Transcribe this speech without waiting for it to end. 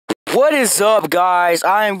What is up, guys?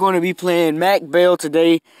 I am going to be playing makk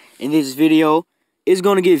today in this video. It's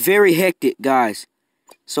going to get very hectic, guys.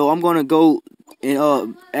 So I'm going to go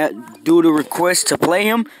and do the request to play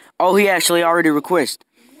him. Oh, he actually already requested.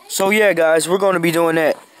 So yeah, guys, we're going to be doing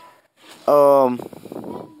that. Oh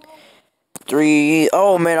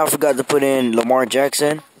man, I forgot to put in Lamar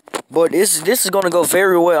Jackson. But this is going to go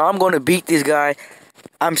very well. I'm going to beat this guy.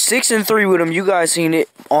 I'm 6-3 with him. You guys seen it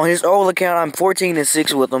on his old account. I'm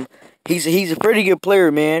 14-6 with him. He's a pretty good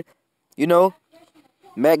player, man. You know,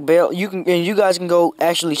 makk. You guys can go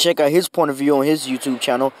actually check out his point of view on his YouTube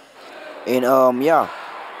channel. And yeah,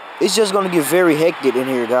 it's just gonna get very hectic in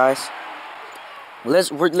here, guys. Let's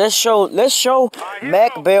show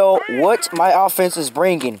makk what my offense is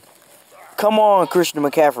bringing. Come on, Christian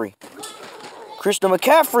McCaffrey.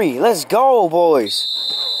 Let's go,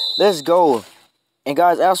 boys. Let's go. And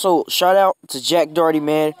guys, also shout out to Jack Doherty,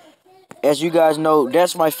 man. As you guys know,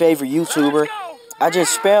 that's my favorite YouTuber. I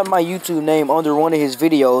just spammed my YouTube name under one of his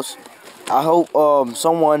videos. I hope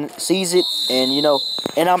someone sees it, and you know,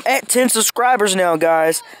 and I'm at 10 subscribers now,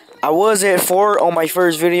 guys. I was at 4 on my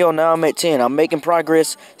first video, now I'm at 10. I'm making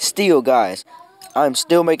progress still, guys. I'm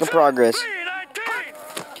still making progress.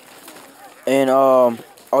 And oh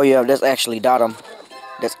yeah, that's actually Dot'em.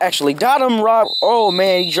 Rob. Oh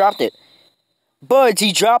man, he dropped it. But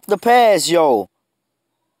he dropped the pass, yo.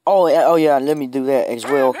 Oh yeah, let me do that as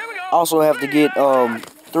well. Also have to get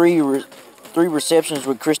three receptions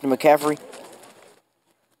with Christian McCaffrey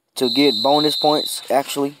to get bonus points.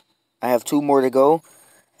 Actually, I have 2 more to go.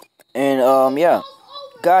 And yeah,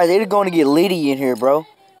 guys, it's gonna get litty in here, bro.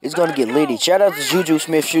 It's gonna get litty. Shout out to Juju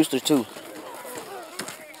Smith-Schuster too.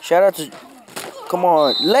 Shout out to. Come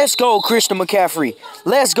on, let's go, Christian McCaffrey.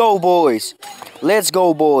 Let's go, boys. Let's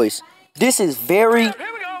go, boys. This is very,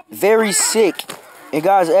 very sick. And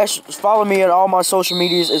guys, actually follow me on all my social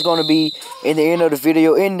medias. It's going to be in the end of the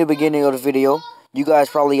video, in the beginning of the video. You guys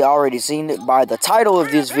probably already seen it by the title of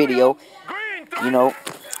this video. You know,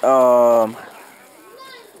 oh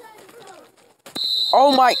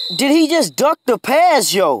my, did he just duck the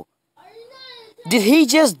pass, yo? Did he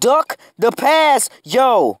just duck the pass,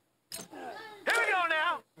 yo?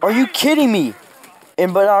 Are you kidding me?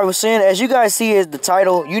 But I was saying, as you guys see as the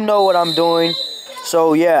title, you know what I'm doing.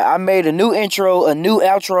 So yeah, I made a new intro, a new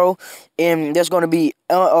outro, and that's gonna be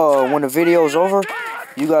when the video is over.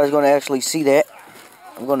 You guys are gonna actually see that.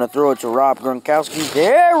 I'm gonna throw it to Rob Gronkowski.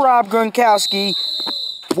 There, Rob Gronkowski.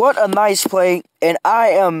 What a nice play. And I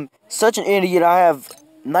am such an idiot. I have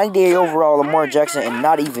 98 overall Lamar Jackson and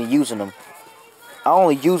not even using him. I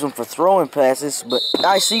only use him for throwing passes, but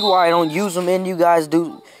I see why I don't use him, and you guys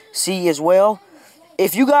do see as well.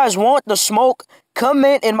 If you guys want the smoke,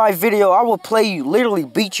 comment in my video. I will play you, literally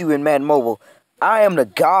beat you in Madden Mobile. I am the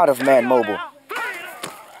god of Madden Mobile.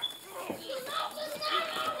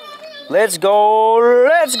 Let's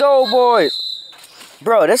go, boys.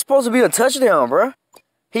 Bro, that's supposed to be a touchdown, bro.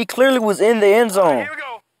 He clearly was in the end zone.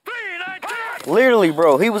 Literally,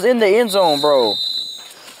 bro, he was in the end zone, bro.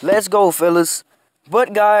 Let's go, fellas.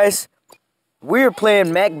 But guys, we're playing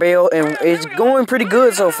makk, and it's going pretty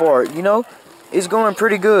good so far, you know? It's going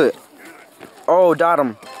pretty good. Oh,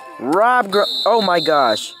 Dot'em. Oh my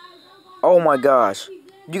gosh. Oh my gosh.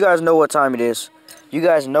 You guys know what time it is.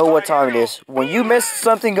 When you mess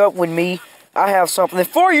something up with me, I have something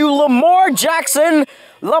for you. Lamar Jackson.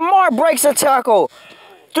 Lamar breaks a tackle.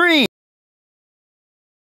 3.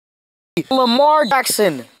 Lamar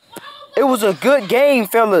Jackson. It was a good game,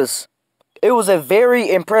 fellas. It was a very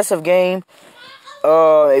impressive game.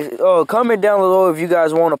 Comment down below if you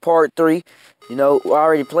guys want a part 3. You know, I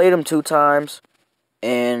already played him 2 times,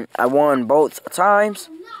 and I won both times.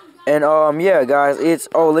 And yeah, guys, it's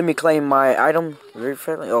let me claim my item very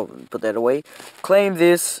friendly. Oh, put that away. Claim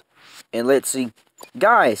this, and let's see,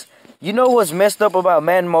 guys. You know what's messed up about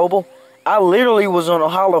Madden Mobile? I literally was on a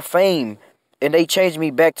Hall of Fame, and they changed me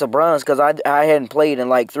back to bronze because I hadn't played in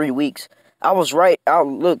like 3 weeks. I was right out.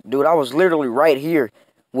 Look, dude, I was literally right here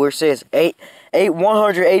where it says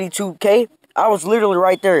 182K. I was literally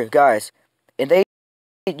right there, guys. And they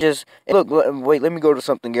just look. Wait, let me go to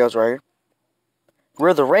something else right here.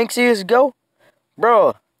 Where the ranks is, go,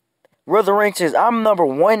 bro. Where the ranks is, I'm number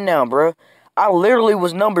 1 now, bro. I literally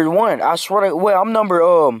was number 1. I swear to. Well, I'm number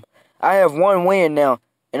I have 1 win now,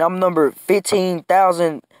 and I'm number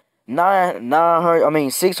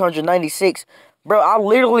 696. Bro, I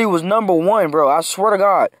literally was number 1, bro. I swear to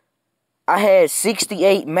God. I had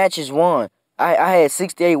 68 matches won. I had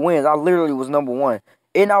 68 wins. I literally was number 1.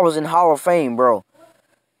 And I was in Hall of Fame, bro.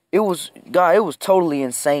 It was totally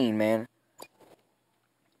insane, man.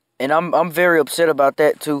 And I'm very upset about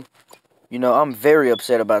that too. You know, I'm very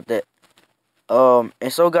upset about that. And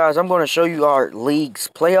so guys, I'm gonna show you our league's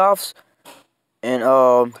playoffs. And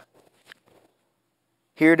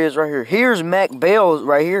here it is right here. Here's Mac Bell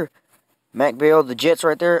right here. Mac Bell, the Jets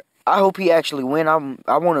right there. I hope he actually win.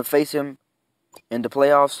 I want to face him in the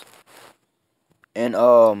playoffs. And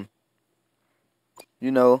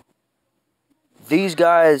you know, these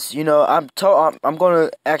guys, you know, I'm gonna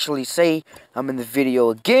actually say I'm in the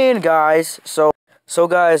video again, guys. So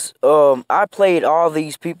guys, I played all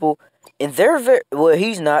these people, and they're very well.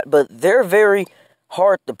 He's not, but they're very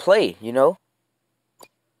hard to play. You know,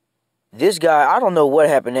 this guy, I don't know what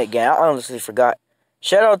happened that game. I honestly forgot.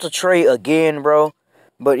 Shout out to Trey again, bro.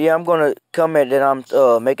 But yeah, I'm gonna comment that I'm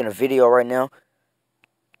making a video right now.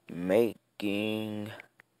 Making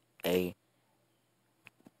a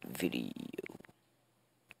video.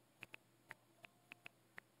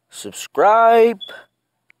 Subscribe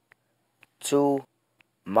to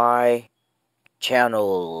my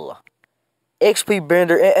channel, XP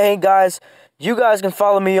Bender. And guys, you guys can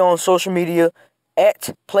follow me on social media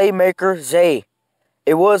at PlaymakerZay.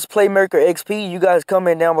 It was Playmaker XP. You guys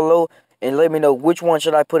comment down below and let me know which one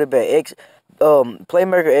should I put it back.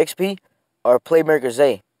 Playmaker XP or Playmaker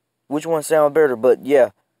Zay. Which one sounds better? But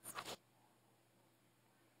yeah.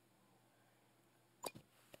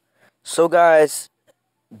 So guys,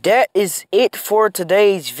 that is it for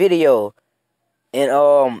today's video. And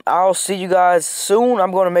I'll see you guys soon.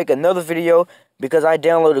 I'm gonna make another video because I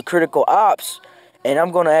downloaded Critical Ops, and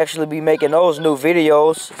I'm gonna actually be making those new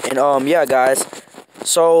videos. And yeah, guys.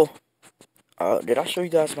 So did I show you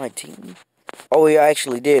guys my team? Oh yeah, I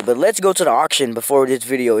actually did. But let's go to the auction before this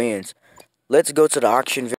video ends. Let's go to the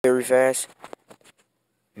auction very fast.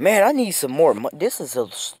 Man, I need some more money. This is a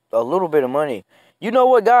little bit of money. You know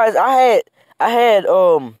what, guys? I had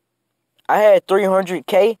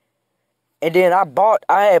 300K, and then I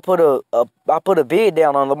put a bid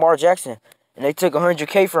down on Lamar Jackson, and they took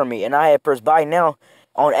 100K from me, and I had pressed buy now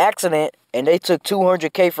on accident, and they took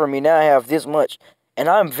 200K from me. Now I have this much, and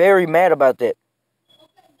I'm very mad about that.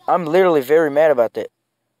 I'm literally very mad about that.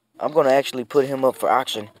 I'm gonna actually put him up for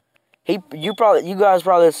auction. You guys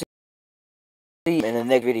probably see him in the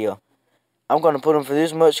next video. I'm gonna put him for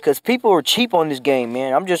this much because people are cheap on this game,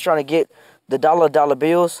 man. I'm just trying to get the dollar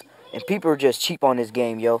bills, and people are just cheap on this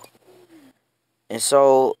game, yo. And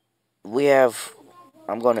so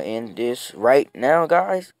I'm gonna end this right now,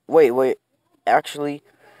 guys. Wait. Actually,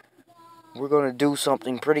 we're gonna do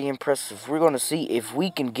something pretty impressive. We're gonna see if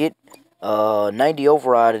we can get 90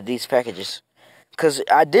 override of these packages. Cause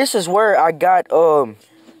this is where I got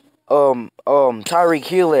Tyreek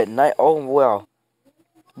Hill at night. Oh well.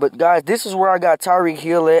 But guys, this is where I got Tyreek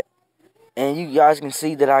Hill at, and you guys can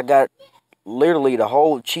see that I got literally the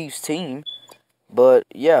whole Chiefs team. But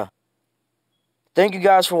yeah. Thank you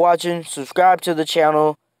guys for watching. Subscribe to the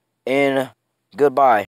channel, and goodbye.